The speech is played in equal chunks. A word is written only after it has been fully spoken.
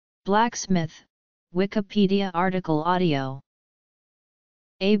Blacksmith, Wikipedia article audio.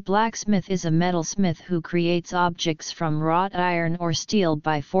 A blacksmith is a metalsmith who creates objects from wrought iron or steel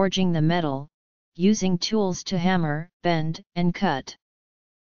by forging the metal, using tools to hammer, bend, and cut.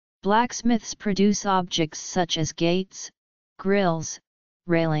 Blacksmiths produce objects such as gates, grills,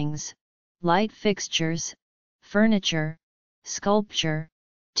 railings, light fixtures, furniture, sculpture,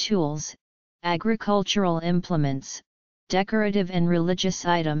 tools, agricultural implements, decorative and religious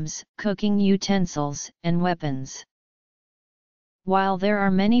items, cooking utensils, and weapons. While there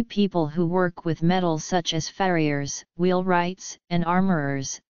are many people who work with metal such as farriers, wheelwrights, and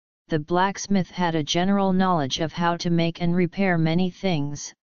armorers, the blacksmith had a general knowledge of how to make and repair many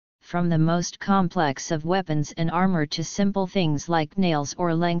things, from the most complex of weapons and armor to simple things like nails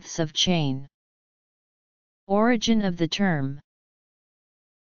or lengths of chain. Origin of the term: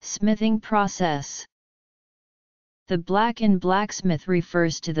 smithing process. The black in blacksmith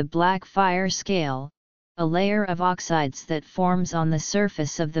refers to the black fire scale, a layer of oxides that forms on the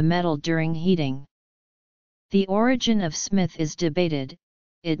surface of the metal during heating. The origin of smith is debated.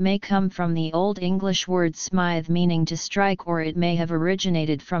 It may come from the Old English word smythe meaning to strike, or it may have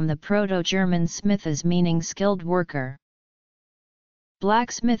originated from the Proto-German smithes meaning skilled worker.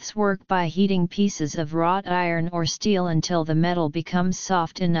 Blacksmiths work by heating pieces of wrought iron or steel until the metal becomes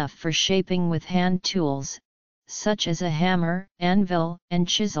soft enough for shaping with hand tools, such as a hammer, anvil, and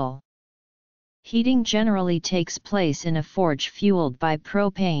chisel. Heating generally takes place in a forge fueled by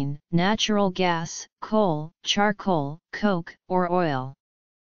propane, natural gas, coal, charcoal, coke, or oil.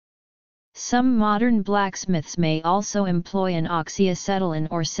 Some modern blacksmiths may also employ an oxyacetylene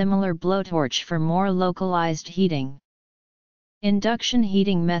or similar blowtorch for more localized heating. Induction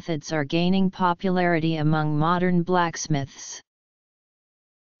heating methods are gaining popularity among modern blacksmiths.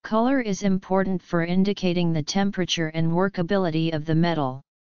 Color is important for indicating the temperature and workability of the metal.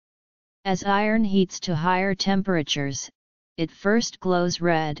 As iron heats to higher temperatures, it first glows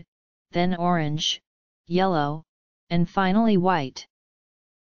red, then orange, yellow, and finally white.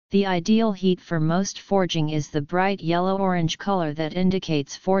 The ideal heat for most forging is the bright yellow-orange color that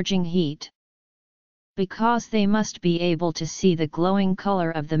indicates forging heat. Because they must be able to see the glowing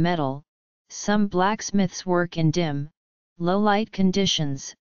color of the metal, some blacksmiths work in dim, low-light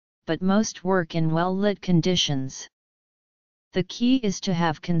conditions, but most work in well-lit conditions. The key is to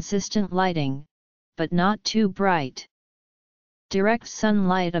have consistent lighting, but not too bright. Direct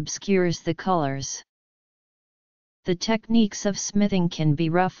sunlight obscures the colors. The techniques of smithing can be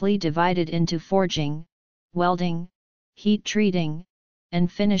roughly divided into forging, welding, heat treating,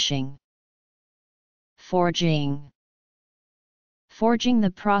 and finishing. Forging. Forging,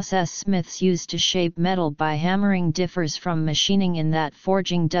 the process smiths use to shape metal by hammering, differs from machining in that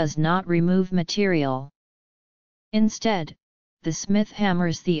forging does not remove material. Instead, the smith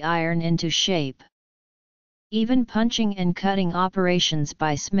hammers the iron into shape. Even punching and cutting operations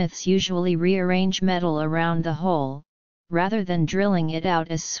by smiths usually rearrange metal around the hole, rather than drilling it out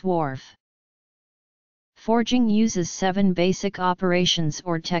as swarf. Forging uses 7 basic operations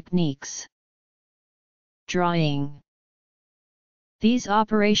or techniques. Drawing. These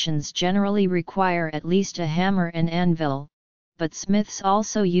operations generally require at least a hammer and anvil, but smiths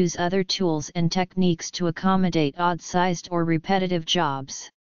also use other tools and techniques to accommodate odd-sized or repetitive jobs.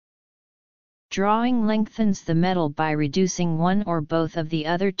 Drawing lengthens the metal by reducing one or both of the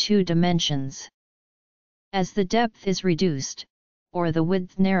other 2 dimensions. As the depth is reduced, or the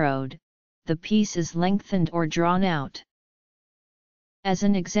width narrowed, the piece is lengthened or drawn out. As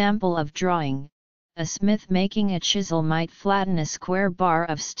an example of drawing, a smith making a chisel might flatten a square bar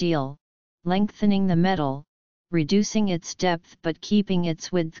of steel, lengthening the metal, reducing its depth but keeping its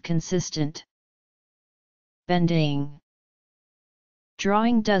width consistent. Bending.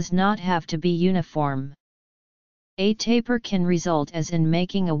 Drawing does not have to be uniform. A taper can result as in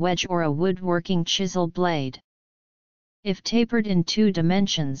making a wedge or a woodworking chisel blade. If tapered in 2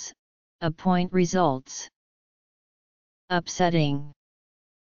 dimensions, a point results. Upsetting.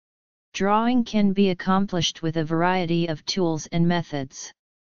 Drawing can be accomplished with a variety of tools and methods.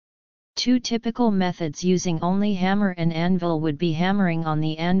 2 typical methods using only hammer and anvil would be hammering on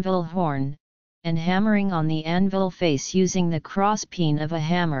the anvil horn, and hammering on the anvil face using the crosspeen of a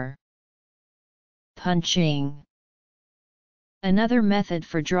hammer. Punching. Another method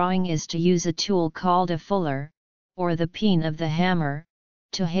for drawing is to use a tool called a fuller, or the peen of the hammer,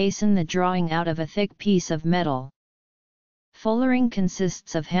 to hasten the drawing out of a thick piece of metal. Fullering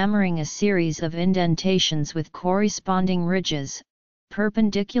consists of hammering a series of indentations with corresponding ridges,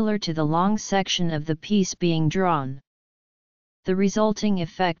 perpendicular to the long section of the piece being drawn. The resulting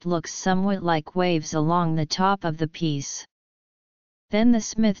effect looks somewhat like waves along the top of the piece. Then the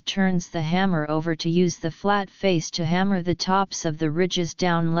smith turns the hammer over to use the flat face to hammer the tops of the ridges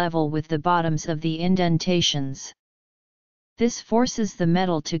down level with the bottoms of the indentations. This forces the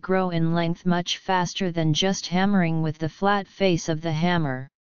metal to grow in length much faster than just hammering with the flat face of the hammer.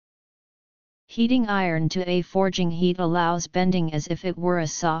 Heating iron to a forging heat allows bending as if it were a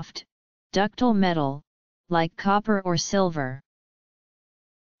soft, ductile metal, like copper or silver.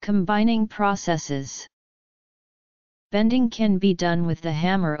 Combining processes. Bending can be done with the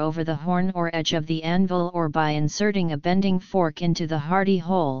hammer over the horn or edge of the anvil or by inserting a bending fork into the hardy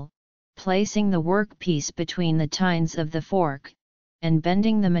hole, placing the workpiece between the tines of the fork, and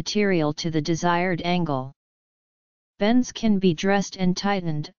bending the material to the desired angle. Bends can be dressed and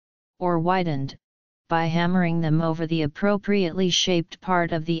tightened, or widened, by hammering them over the appropriately shaped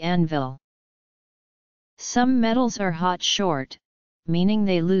part of the anvil. Some metals are hot short, meaning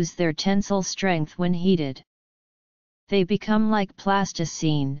they lose their tensile strength when heated. They become like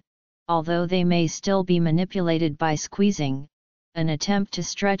plasticine, although they may still be manipulated by squeezing. An attempt to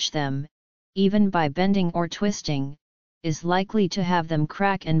stretch them, even by bending or twisting, is likely to have them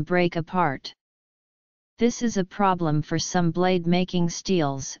crack and break apart. This is a problem for some blade-making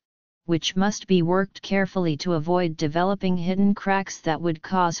steels, which must be worked carefully to avoid developing hidden cracks that would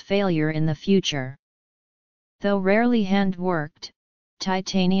cause failure in the future. Though rarely hand-worked,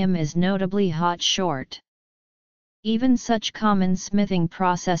 titanium is notably hot short. Even such common smithing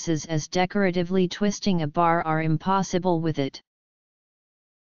processes as decoratively twisting a bar are impossible with it.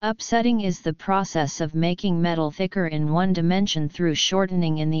 Upsetting is the process of making metal thicker in one dimension through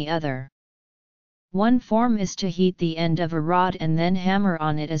shortening in the other. One form is to heat the end of a rod and then hammer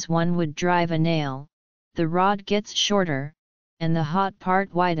on it as one would drive a nail. The rod gets shorter, and the hot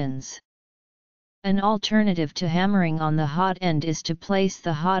part widens. An alternative to hammering on the hot end is to place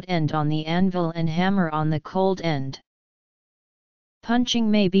the hot end on the anvil and hammer on the cold end.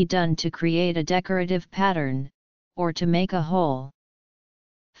 Punching may be done to create a decorative pattern, or to make a hole.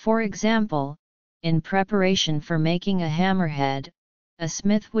 For example, in preparation for making a hammerhead, a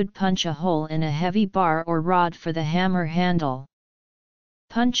smith would punch a hole in a heavy bar or rod for the hammer handle.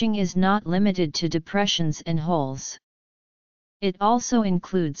 Punching is not limited to depressions and holes. It also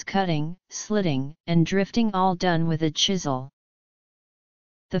includes cutting, slitting, and drifting, all done with a chisel.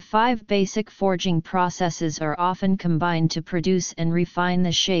 The 5 basic forging processes are often combined to produce and refine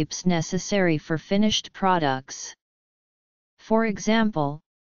the shapes necessary for finished products. For example,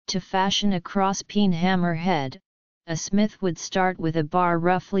 to fashion a cross-peen hammer head, a smith would start with a bar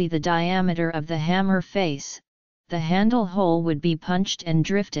roughly the diameter of the hammer face, the handle hole would be punched and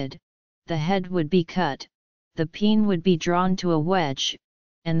drifted, the head would be cut, the peen would be drawn to a wedge,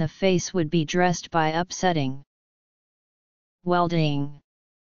 and the face would be dressed by upsetting. Welding.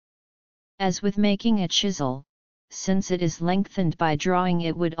 As with making a chisel, since it is lengthened by drawing,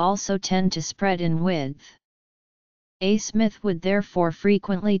 it would also tend to spread in width. A smith would therefore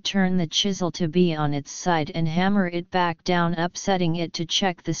frequently turn the chisel to be on its side and hammer it back down, upsetting it to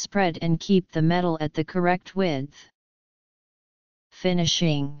check the spread and keep the metal at the correct width.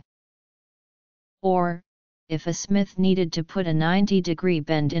 Finishing. Or, if a smith needed to put a 90-degree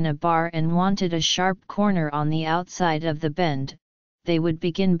bend in a bar and wanted a sharp corner on the outside of the bend, they would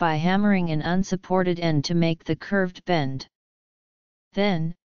begin by hammering an unsupported end to make the curved bend.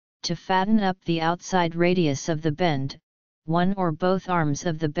 Then, to fatten up the outside radius of the bend, one or both arms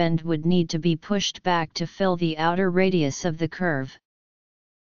of the bend would need to be pushed back to fill the outer radius of the curve.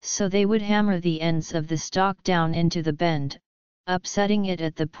 So they would hammer the ends of the stock down into the bend, upsetting it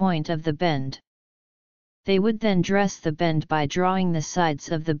at the point of the bend. They would then dress the bend by drawing the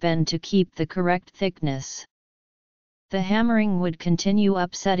sides of the bend to keep the correct thickness. The hammering would continue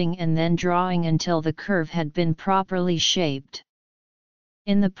upsetting and then drawing until the curve had been properly shaped.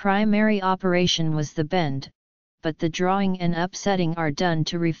 In the primary operation was the bend, but the drawing and upsetting are done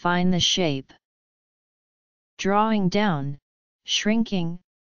to refine the shape. Drawing down, shrinking,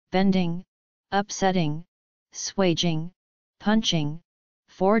 bending, upsetting, swaging, punching,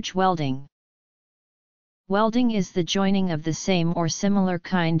 forge welding. Welding is the joining of the same or similar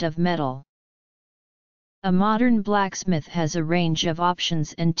kind of metal. A modern blacksmith has a range of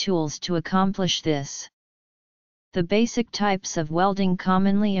options and tools to accomplish this. The basic types of welding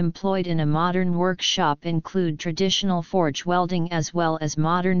commonly employed in a modern workshop include traditional forge welding as well as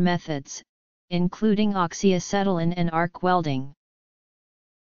modern methods, including oxyacetylene and arc welding.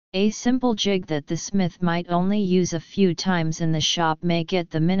 A simple jig that the smith might only use a few times in the shop may get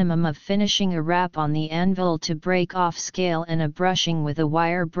the minimum of finishing a rap on the anvil to break off scale and a brushing with a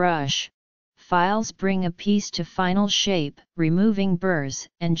wire brush. Files bring a piece to final shape, removing burrs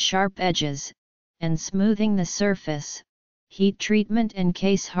and sharp edges, and smoothing the surface, heat treatment and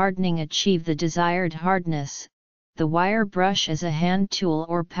case hardening achieve the desired hardness. The wire brush as a hand tool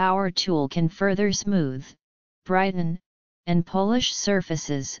or power tool can further smooth, brighten, and polish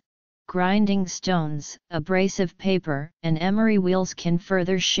surfaces. Grinding stones, abrasive paper, and emery wheels can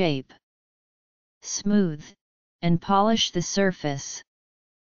further shape, smooth, and polish the surface.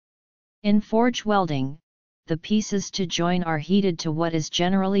 In forge welding, the pieces to join are heated to what is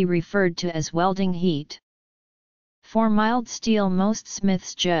generally referred to as welding heat. For mild steel, most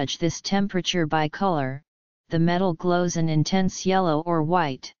smiths judge this temperature by color. The metal glows an intense yellow or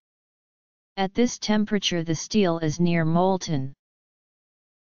white. At this temperature the steel is near molten.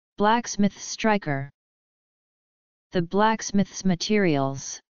 Blacksmith striker. The blacksmith's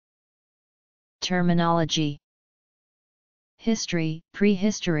materials. Terminology. History,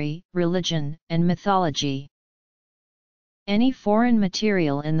 prehistory, religion, and mythology. Any foreign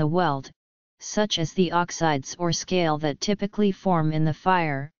material in the weld, such as the oxides or scale that typically form in the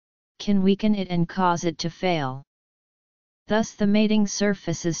fire, can weaken it and cause it to fail. Thus the mating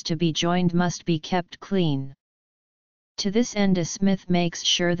surfaces to be joined must be kept clean. To this end a smith makes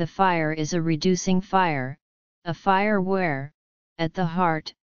sure the fire is a reducing fire, a fire where, at the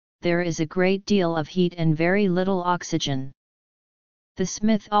heart, there is a great deal of heat and very little oxygen. The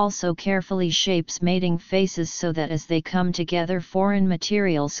smith also carefully shapes mating faces so that as they come together foreign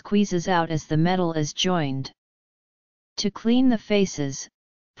material squeezes out as the metal is joined. To clean the faces,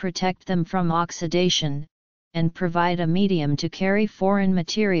 protect them from oxidation, and provide a medium to carry foreign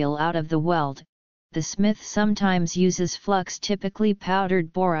material out of the weld, the smith sometimes uses flux, typically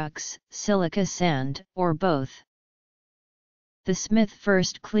powdered borax, silica sand, or both. The smith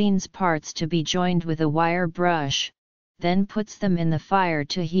first cleans parts to be joined with a wire brush, then puts them in the fire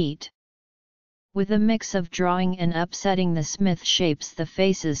to heat. With a mix of drawing and upsetting, the smith shapes the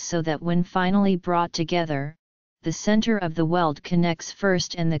faces so that when finally brought together, the center of the weld connects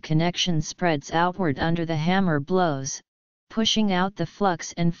first and the connection spreads outward under the hammer blows, pushing out the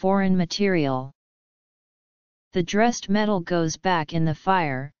flux and foreign material. The dressed metal goes back in the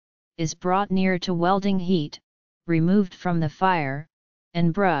fire, is brought near to welding heat, removed from the fire,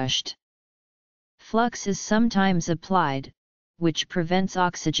 and brushed. Flux is sometimes applied, which prevents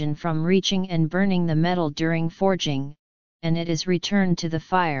oxygen from reaching and burning the metal during forging, and it is returned to the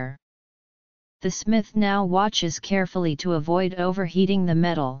fire. The smith now watches carefully to avoid overheating the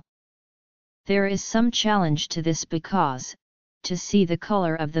metal. There is some challenge to this because, to see the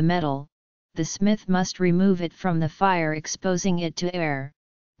color of the metal, the smith must remove it from the fire, exposing it to air,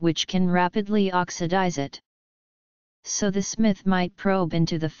 which can rapidly oxidize it. So the smith might probe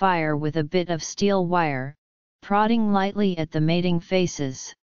into the fire with a bit of steel wire, prodding lightly at the mating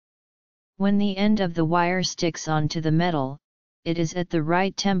faces. When the end of the wire sticks onto the metal, it is at the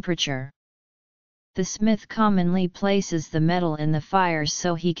right temperature. The smith commonly places the metal in the fire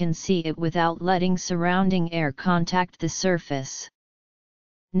so he can see it without letting surrounding air contact the surface.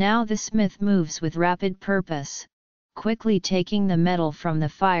 Now the smith moves with rapid purpose, quickly taking the metal from the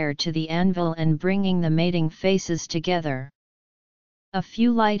fire to the anvil and bringing the mating faces together. A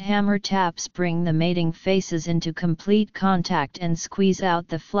few light hammer taps bring the mating faces into complete contact and squeeze out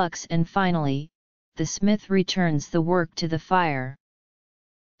the flux, and finally, the smith returns the work to the fire.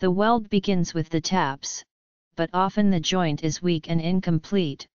 The weld begins with the taps, but often the joint is weak and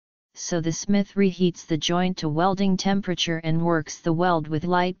incomplete, so the smith reheats the joint to welding temperature and works the weld with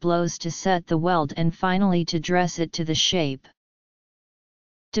light blows to set the weld and finally to dress it to the shape.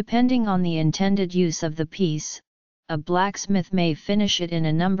 Depending on the intended use of the piece, a blacksmith may finish it in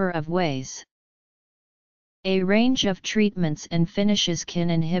a number of ways. A range of treatments and finishes can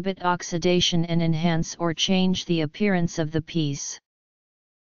inhibit oxidation and enhance or change the appearance of the piece.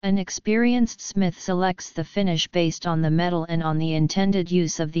 An experienced smith selects the finish based on the metal and on the intended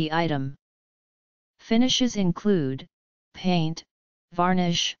use of the item. Finishes include paint,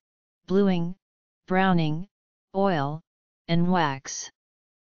 varnish, bluing, browning, oil, and wax.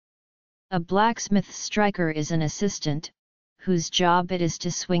 A blacksmith striker is an assistant, whose job it is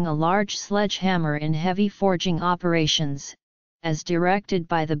to swing a large sledgehammer in heavy forging operations, as directed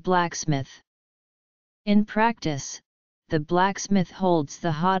by the blacksmith. In practice, the blacksmith holds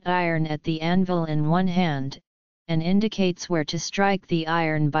the hot iron at the anvil in one hand, and indicates where to strike the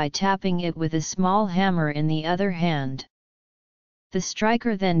iron by tapping it with a small hammer in the other hand. The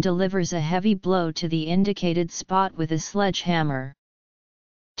striker then delivers a heavy blow to the indicated spot with a sledgehammer.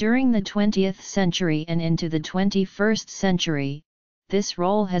 During the 20th century and into the 21st century, this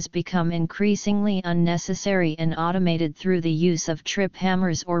role has become increasingly unnecessary and automated through the use of trip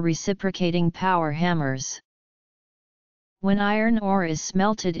hammers or reciprocating power hammers. When iron ore is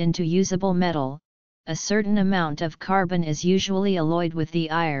smelted into usable metal, a certain amount of carbon is usually alloyed with the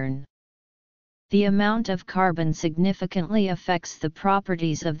iron. The amount of carbon significantly affects the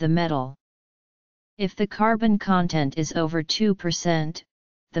properties of the metal. If the carbon content is over 2%,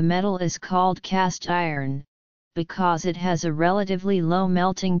 the metal is called cast iron, because it has a relatively low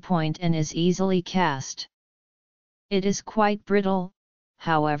melting point and is easily cast. It is quite brittle,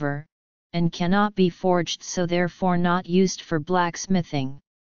 however, and cannot be forged, so therefore not used for blacksmithing.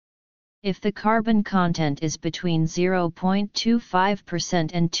 If the carbon content is between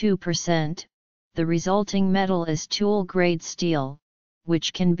 0.25% and 2%, the resulting metal is tool-grade steel,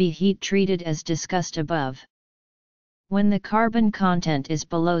 which can be heat-treated as discussed above. When the carbon content is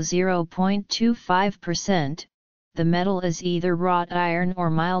below 0.25%, the metal is either wrought iron or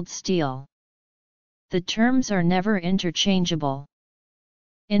mild steel. The terms are never interchangeable.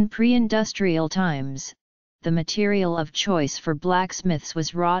 In pre-industrial times, the material of choice for blacksmiths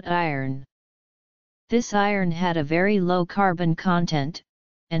was wrought iron. This iron had a very low carbon content,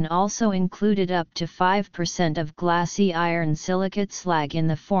 and also included up to 5% of glassy iron silicate slag in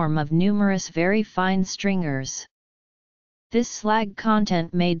the form of numerous very fine stringers. This slag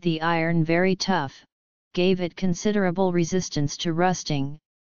content made the iron very tough, gave it considerable resistance to rusting,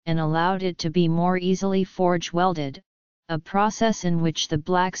 and allowed it to be more easily forge-welded, a process in which the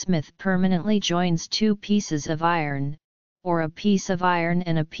blacksmith permanently joins two pieces of iron, or a piece of iron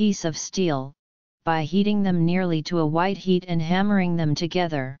and a piece of steel, by heating them nearly to a white heat and hammering them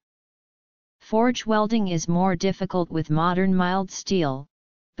together. Forge welding is more difficult with modern mild steel,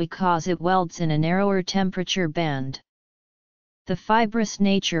 because it welds in a narrower temperature band. The fibrous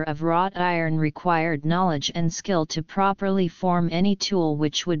nature of wrought iron required knowledge and skill to properly form any tool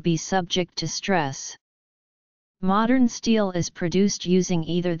which would be subject to stress. Modern steel is produced using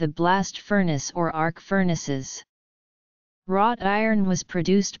either the blast furnace or arc furnaces. Wrought iron was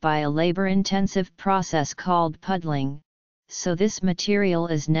produced by a labor-intensive process called puddling, so this material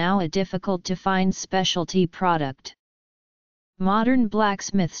is now a difficult-to-find specialty product. Modern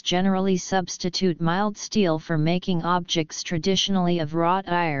blacksmiths generally substitute mild steel for making objects traditionally of wrought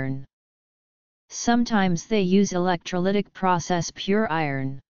iron. Sometimes they use electrolytic process pure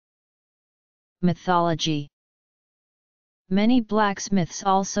iron. Mythology. Many blacksmiths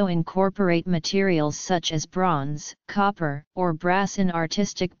also incorporate materials such as bronze, copper, or brass in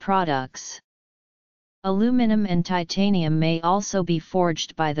artistic products. Aluminum and titanium may also be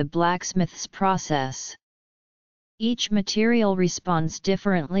forged by the blacksmith's process. Each material responds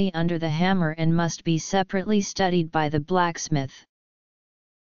differently under the hammer and must be separately studied by the blacksmith.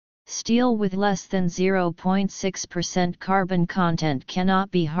 Steel with less than 0.6% carbon content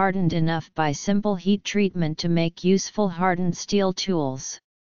cannot be hardened enough by simple heat treatment to make useful hardened steel tools.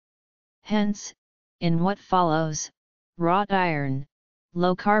 Hence, in what follows, wrought iron,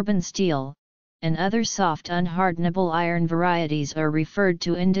 low-carbon steel, and other soft unhardenable iron varieties are referred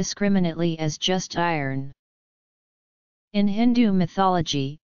to indiscriminately as just iron. In Hindu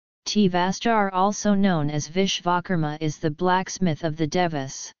mythology, Tvastar, also known as Vishvakarma, is the blacksmith of the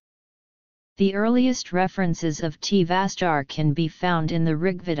Devas. The earliest references of Tvastar can be found in the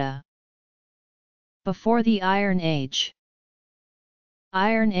Rigveda. Before the Iron Age.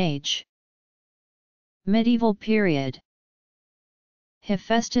 Iron Age. Medieval period.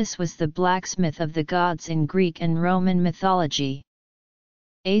 Hephaestus was the blacksmith of the gods in Greek and Roman mythology.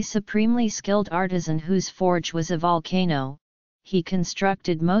 A supremely skilled artisan whose forge was a volcano, he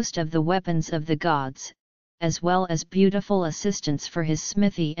constructed most of the weapons of the gods, as well as beautiful assistants for his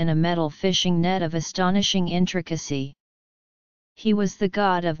smithy and a metal fishing net of astonishing intricacy. He was the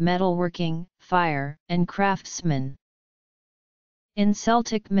god of metalworking, fire, and craftsmen. In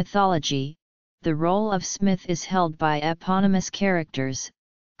Celtic mythology, the role of smith is held by eponymous characters,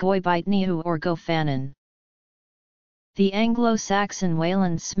 Goibitniu or Gofanan. The Anglo-Saxon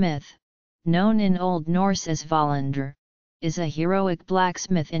Wayland Smith, known in Old Norse as Valandr, is a heroic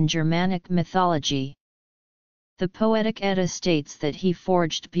blacksmith in Germanic mythology. The Poetic Edda states that he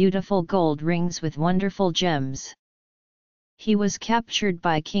forged beautiful gold rings with wonderful gems. He was captured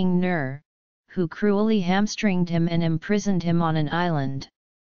by King Nur, who cruelly hamstringed him and imprisoned him on an island.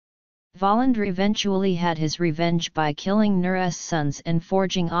 Valandr eventually had his revenge by killing Nur's sons and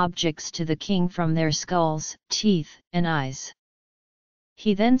forging objects to the king from their skulls, teeth, and eyes.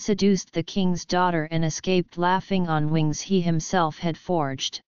 He then seduced the king's daughter and escaped laughing on wings he himself had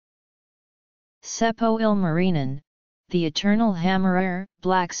forged. Seppo Ilmarinen, the eternal hammerer,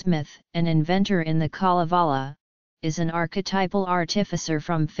 blacksmith, and inventor in the Kalevala, is an archetypal artificer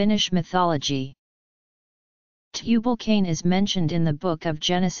from Finnish mythology. Tubal-Cain is mentioned in the Book of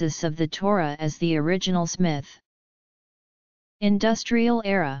Genesis of the Torah as the original smith. Industrial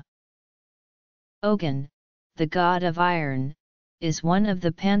era. Ogun, the god of iron, is one of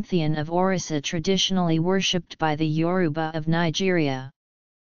the pantheon of Orisa traditionally worshipped by the Yoruba of Nigeria.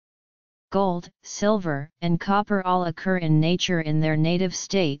 Gold, silver, and copper all occur in nature in their native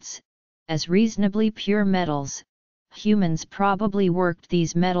states, as reasonably pure metals. Humans probably worked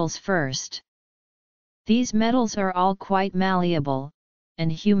these metals first. These metals are all quite malleable,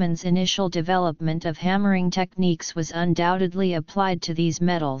 and humans' initial development of hammering techniques was undoubtedly applied to these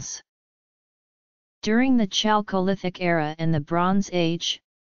metals. During the Chalcolithic era and the Bronze Age,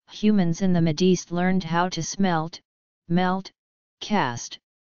 humans in the Mideast learned how to smelt, melt, cast,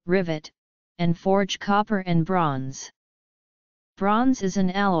 rivet, and forge copper and bronze. Bronze is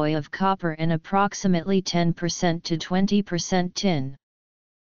an alloy of copper and approximately 10% to 20% tin.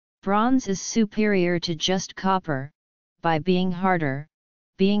 Bronze is superior to just copper, by being harder,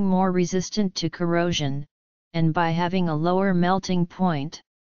 being more resistant to corrosion, and by having a lower melting point.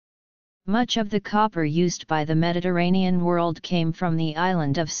 Much of the copper used by the Mediterranean world came from the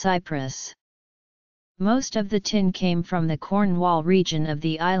island of Cyprus. Most of the tin came from the Cornwall region of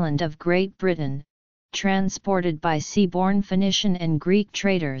the island of Great Britain, transported by seaborne Phoenician and Greek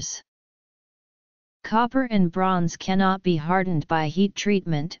traders. Copper and bronze cannot be hardened by heat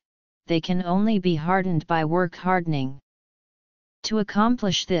treatment, they can only be hardened by work hardening. To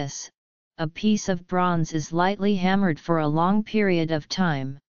accomplish this, a piece of bronze is lightly hammered for a long period of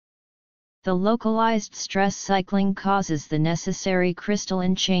time. The localized stress cycling causes the necessary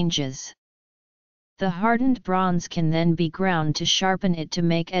crystalline changes. The hardened bronze can then be ground to sharpen it to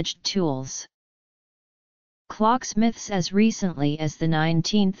make edged tools. Clocksmiths as recently as the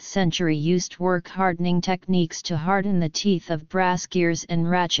 19th century used work hardening techniques to harden the teeth of brass gears and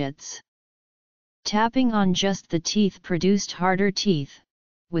ratchets. Tapping on just the teeth produced harder teeth,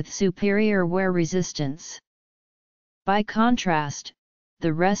 with superior wear resistance. By contrast,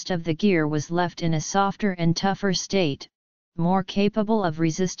 the rest of the gear was left in a softer and tougher state, more capable of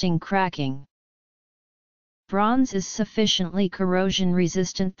resisting cracking. Bronze is sufficiently corrosion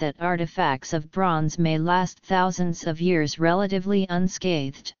resistant that artifacts of bronze may last thousands of years relatively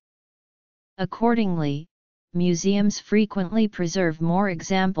unscathed. Accordingly, museums frequently preserve more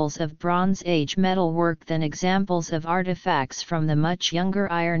examples of Bronze Age metalwork than examples of artifacts from the much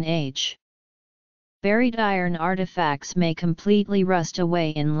younger Iron Age. Buried iron artifacts may completely rust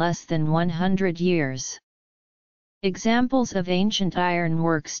away in less than 100 years. Examples of ancient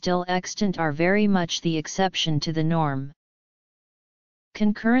ironwork still extant are very much the exception to the norm.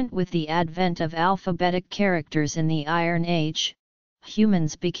 Concurrent with the advent of alphabetic characters in the Iron Age,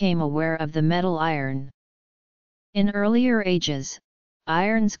 humans became aware of the metal iron. In earlier ages,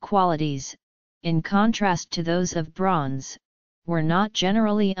 iron's qualities, in contrast to those of bronze, were not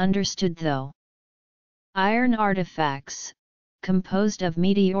generally understood though. Iron artifacts, composed of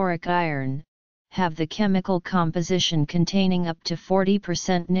meteoric iron, have the chemical composition containing up to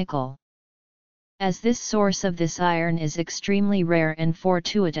 40% nickel. As this source of this iron is extremely rare and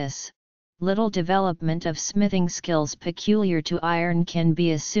fortuitous, little development of smithing skills peculiar to iron can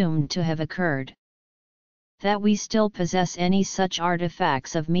be assumed to have occurred. That we still possess any such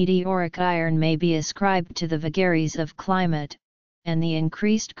artifacts of meteoric iron may be ascribed to the vagaries of climate, and the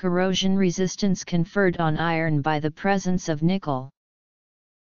increased corrosion resistance conferred on iron by the presence of nickel.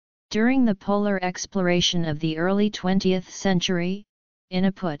 During the polar exploration of the early 20th century,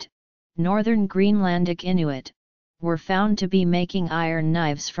 Inupiat, northern Greenlandic Inuit, were found to be making iron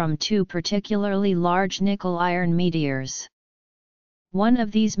knives from two particularly large nickel-iron meteors. One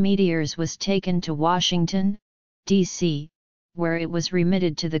of these meteors was taken to Washington, D.C., where it was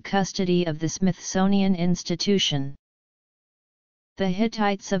remitted to the custody of the Smithsonian Institution. The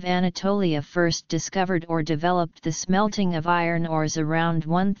Hittites of Anatolia first discovered or developed the smelting of iron ores around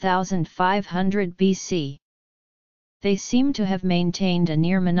 1500 BC. They seem to have maintained a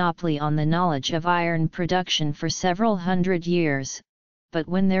near monopoly on the knowledge of iron production for several hundred years, but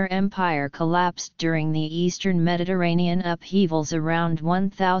when their empire collapsed during the eastern Mediterranean upheavals around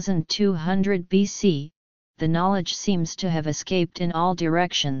 1200 BC, the knowledge seems to have escaped in all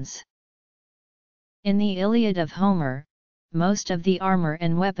directions. In the Iliad of Homer, most of the armor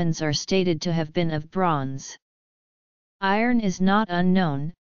and weapons are stated to have been of bronze. Iron is not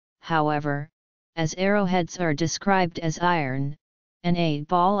unknown, however, as arrowheads are described as iron, and a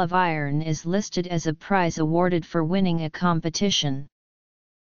ball of iron is listed as a prize awarded for winning a competition.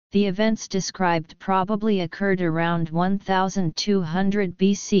 The events described probably occurred around 1200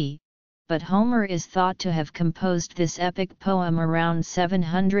 BC, but Homer is thought to have composed this epic poem around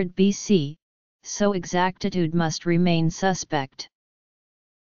 700 BC, so exactitude must remain suspect.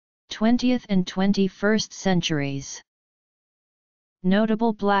 20th and 21st centuries.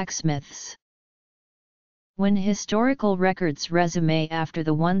 Notable blacksmiths. When historical records resume after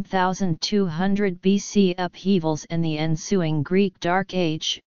the 1200 BC upheavals and the ensuing Greek Dark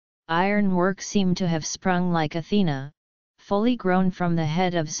Age, ironwork seemed to have sprung like Athena, fully grown from the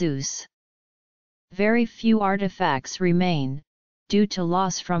head of Zeus. Very few artifacts remain, due to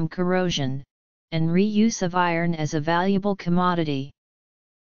loss from corrosion, and reuse of iron as a valuable commodity.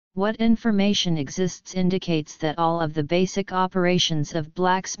 What information exists indicates that all of the basic operations of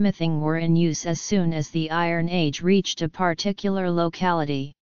blacksmithing were in use as soon as the Iron Age reached a particular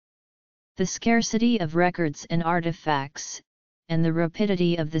locality. The scarcity of records and artifacts, and the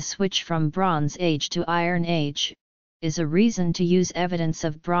rapidity of the switch from Bronze Age to Iron Age, is a reason to use evidence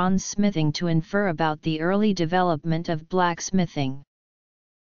of bronze smithing to infer about the early development of blacksmithing.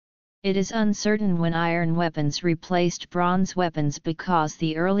 It is uncertain when iron weapons replaced bronze weapons because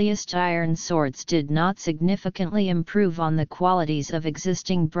the earliest iron swords did not significantly improve on the qualities of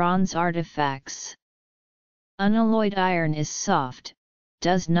existing bronze artifacts. Unalloyed iron is soft,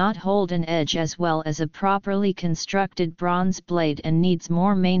 does not hold an edge as well as a properly constructed bronze blade and needs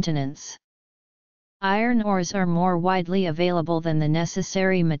more maintenance. Iron ores are more widely available than the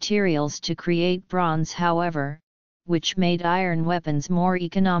necessary materials to create bronze, however, which made iron weapons more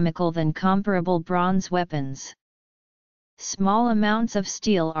economical than comparable bronze weapons. Small amounts of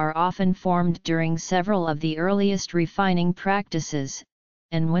steel are often formed during several of the earliest refining practices,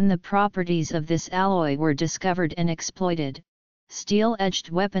 and when the properties of this alloy were discovered and exploited, steel-edged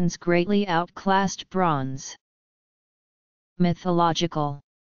weapons greatly outclassed bronze. Mythological.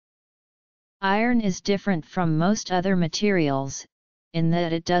 Iron is different from most other materials, in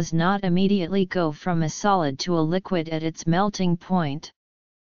that it does not immediately go from a solid to a liquid at its melting point.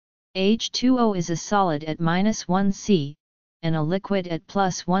 H2O is a solid at -1 C, and a liquid at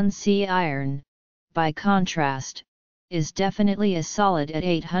 +1 C. Iron, by contrast, is definitely a solid at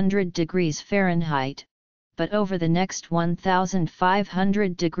 800 degrees Fahrenheit, but over the next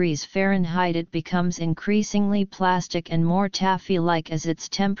 1500 degrees Fahrenheit it becomes increasingly plastic and more taffy-like as its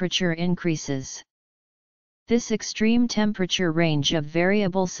temperature increases. This extreme temperature range of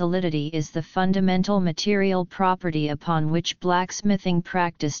variable solidity is the fundamental material property upon which blacksmithing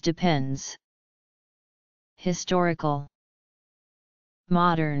practice depends. Historical.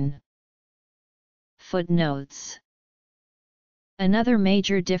 Modern. Footnotes. Another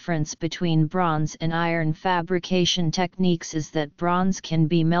major difference between bronze and iron fabrication techniques is that bronze can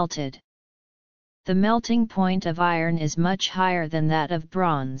be melted. The melting point of iron is much higher than that of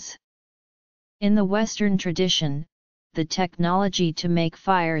bronze. In the Western tradition, the technology to make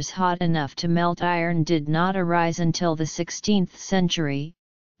fires hot enough to melt iron did not arise until the 16th century,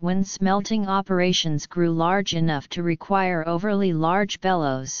 when smelting operations grew large enough to require overly large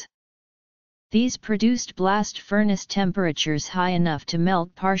bellows. These produced blast furnace temperatures high enough to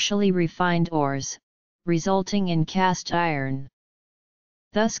melt partially refined ores, resulting in cast iron.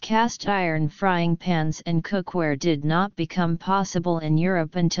 Thus cast iron frying pans and cookware did not become possible in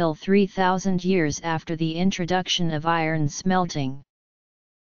Europe until 3,000 years after the introduction of iron smelting.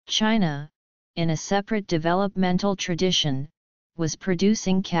 China, in a separate developmental tradition, was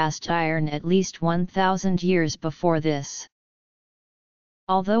producing cast iron at least 1,000 years before this.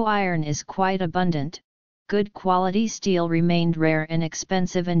 Although iron is quite abundant, good quality steel remained rare and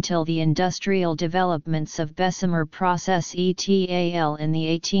expensive until the industrial developments of Bessemer process ETAL in the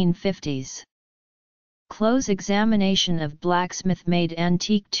 1850s. Close examination of blacksmith-made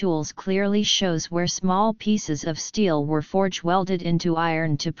antique tools clearly shows where small pieces of steel were forge welded into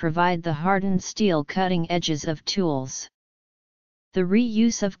iron to provide the hardened steel cutting edges of tools. The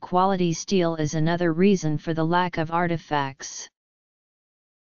reuse of quality steel is another reason for the lack of artifacts.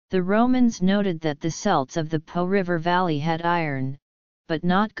 The Romans noted that the Celts of the Po River Valley had iron, but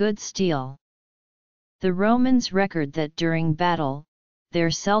not good steel. The Romans record that during battle, their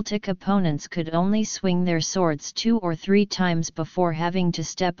Celtic opponents could only swing their swords 2 or 3 times before having to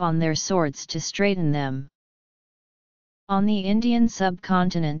step on their swords to straighten them. On the Indian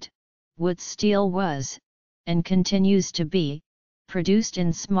subcontinent, wood steel was, and continues to be, produced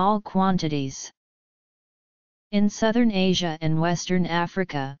in small quantities. In southern Asia and western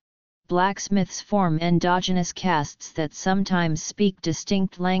Africa, blacksmiths form endogenous castes that sometimes speak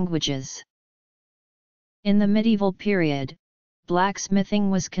distinct languages. In the medieval period, blacksmithing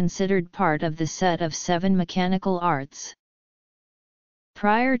was considered part of the set of 7 mechanical arts.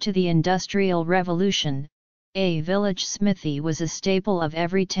 Prior to the Industrial Revolution, a village smithy was a staple of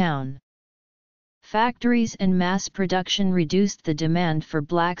every town. Factories and mass production reduced the demand for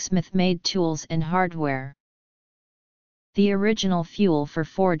blacksmith-made tools and hardware. The original fuel for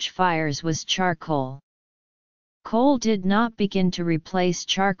forge fires was charcoal. Coal did not begin to replace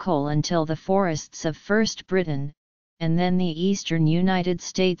charcoal until the forests of first Britain, and then the eastern United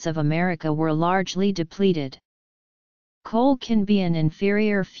States of America were largely depleted. Coal can be an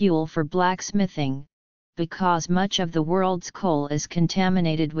inferior fuel for blacksmithing, because much of the world's coal is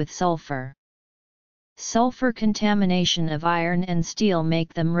contaminated with sulfur. Sulfur contamination of iron and steel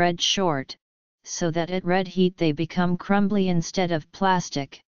make them red short, so that at red heat they become crumbly instead of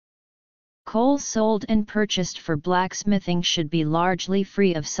plastic. Coal sold and purchased for blacksmithing should be largely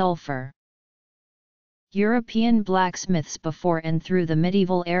free of sulfur. European blacksmiths before and through the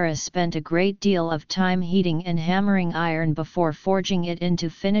medieval era spent a great deal of time heating and hammering iron before forging it into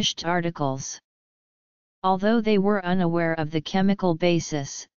finished articles. Although they were unaware of the chemical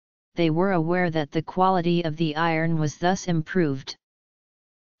basis, they were aware that the quality of the iron was thus improved.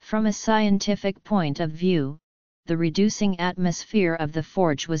 From a scientific point of view, the reducing atmosphere of the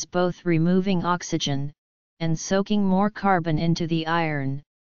forge was both removing oxygen, and soaking more carbon into the iron,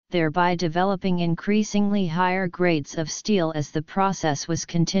 thereby developing increasingly higher grades of steel as the process was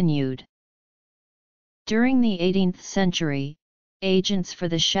continued. During the 18th century, agents for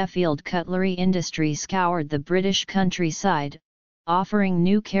the Sheffield cutlery industry scoured the British countryside, offering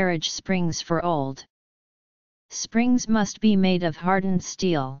new carriage springs for old. Springs must be made of hardened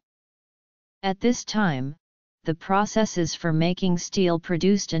steel. At this time, the processes for making steel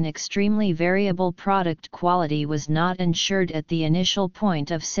produced an extremely variable product quality was not ensured at the initial point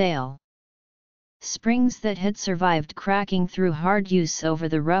of sale. Springs that had survived cracking through hard use over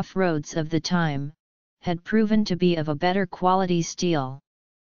the rough roads of the time, had proven to be of a better quality steel.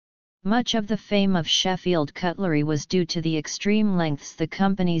 Much of the fame of Sheffield cutlery was due to the extreme lengths the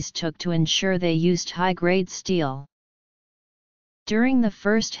companies took to ensure they used high-grade steel. During the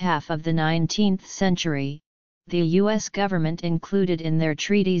first half of the 19th century, the U.S. government included in their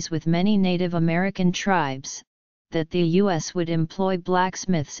treaties with many Native American tribes, that the U.S. would employ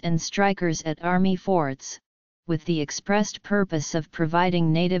blacksmiths and strikers at Army forts, with the expressed purpose of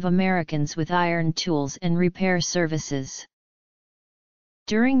providing Native Americans with iron tools and repair services.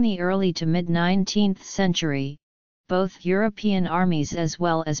 During the early to mid-19th century, both European armies as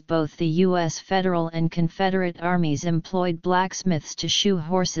well as both the U.S. Federal and Confederate armies employed blacksmiths to shoe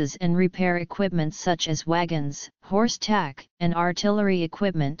horses and repair equipment such as wagons, horse tack, and artillery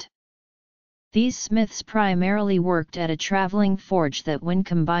equipment. These smiths primarily worked at a traveling forge that, when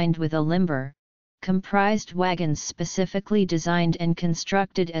combined with a limber, comprised wagons specifically designed and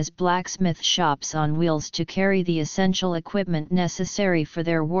constructed as blacksmith shops on wheels to carry the essential equipment necessary for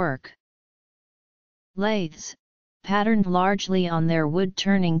their work. Lathes, patterned largely on their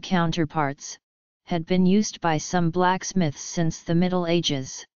wood-turning counterparts, had been used by some blacksmiths since the Middle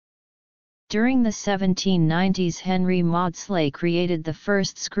Ages. During the 1790s, Henry Maudslay created the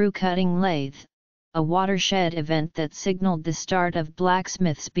first screw-cutting lathe, a watershed event that signaled the start of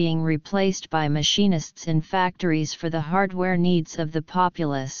blacksmiths being replaced by machinists in factories for the hardware needs of the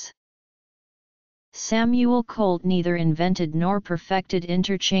populace. Samuel Colt neither invented nor perfected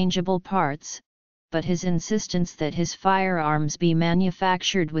interchangeable parts, but his insistence that his firearms be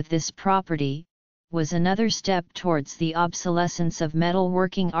manufactured with this property, was another step towards the obsolescence of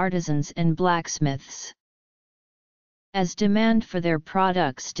metalworking artisans and blacksmiths. As demand for their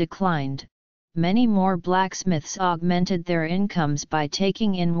products declined, many more blacksmiths augmented their incomes by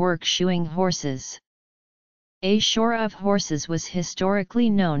taking in work shoeing horses. A shore of horses was historically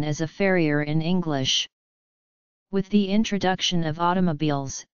known as a farrier in English. With the introduction of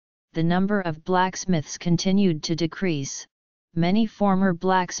automobiles, the number of blacksmiths continued to decrease, many former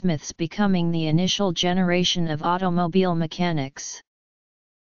blacksmiths becoming the initial generation of automobile mechanics.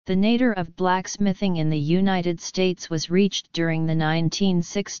 The nadir of blacksmithing in the United States was reached during the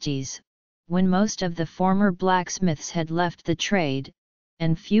 1960s, when most of the former blacksmiths had left the trade,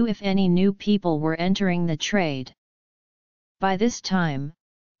 and few if any new people were entering the trade. By this time,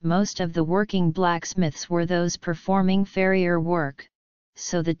 most of the working blacksmiths were those performing farrier work,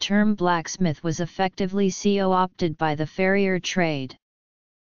 so the term blacksmith was effectively co-opted by the farrier trade.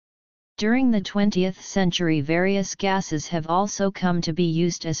 During the 20th century, various gases have also come to be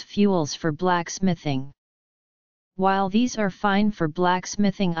used as fuels for blacksmithing. While these are fine for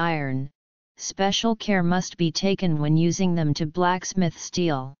blacksmithing iron, special care must be taken when using them to blacksmith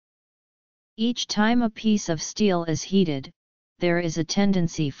steel. Each time a piece of steel is heated, there is a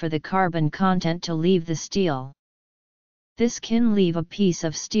tendency for the carbon content to leave the steel. This can leave a piece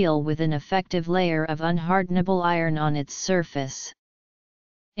of steel with an effective layer of unhardenable iron on its surface.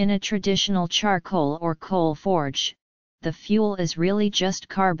 In a traditional charcoal or coal forge, the fuel is really just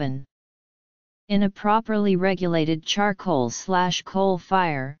carbon. In a properly regulated charcoal/coal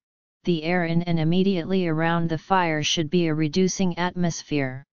fire, the air in and immediately around the fire should be a reducing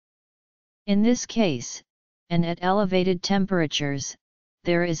atmosphere. In this case, and at elevated temperatures,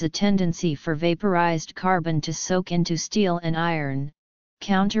 there is a tendency for vaporized carbon to soak into steel and iron,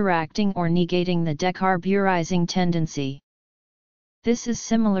 counteracting or negating the decarburizing tendency. This is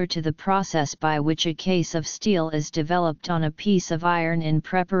similar to the process by which a case of steel is developed on a piece of iron in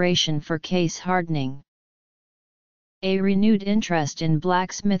preparation for case hardening. A renewed interest in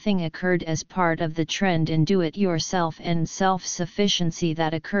blacksmithing occurred as part of the trend in do-it-yourself and self-sufficiency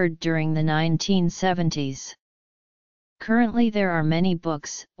that occurred during the 1970s. Currently there are many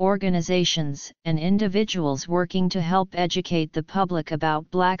books, organizations, and individuals working to help educate the public about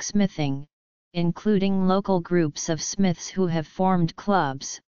blacksmithing, including local groups of smiths who have formed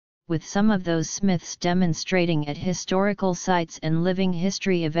clubs, with some of those smiths demonstrating at historical sites and living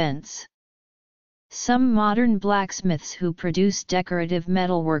history events. Some modern blacksmiths who produce decorative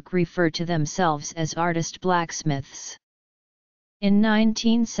metalwork refer to themselves as artist blacksmiths. In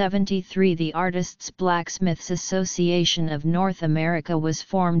 1973, the Artists Blacksmiths Association of North America was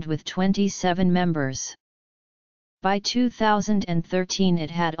formed with 27 members. By 2013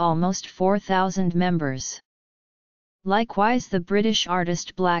 it had almost 4,000 members. Likewise, the British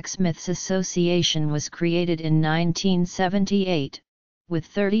Artist Blacksmiths Association was created in 1978, with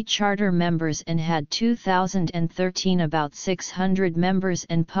 30 charter members, and had 2013 about 600 members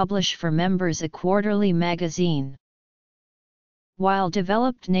and publish for members a quarterly magazine. While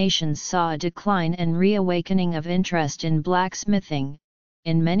developed nations saw a decline and reawakening of interest in blacksmithing,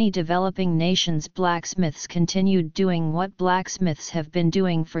 in many developing nations blacksmiths continued doing what blacksmiths have been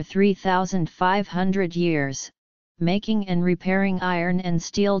doing for 3,500 years, making and repairing iron and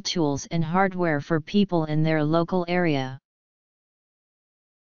steel tools and hardware for people in their local area.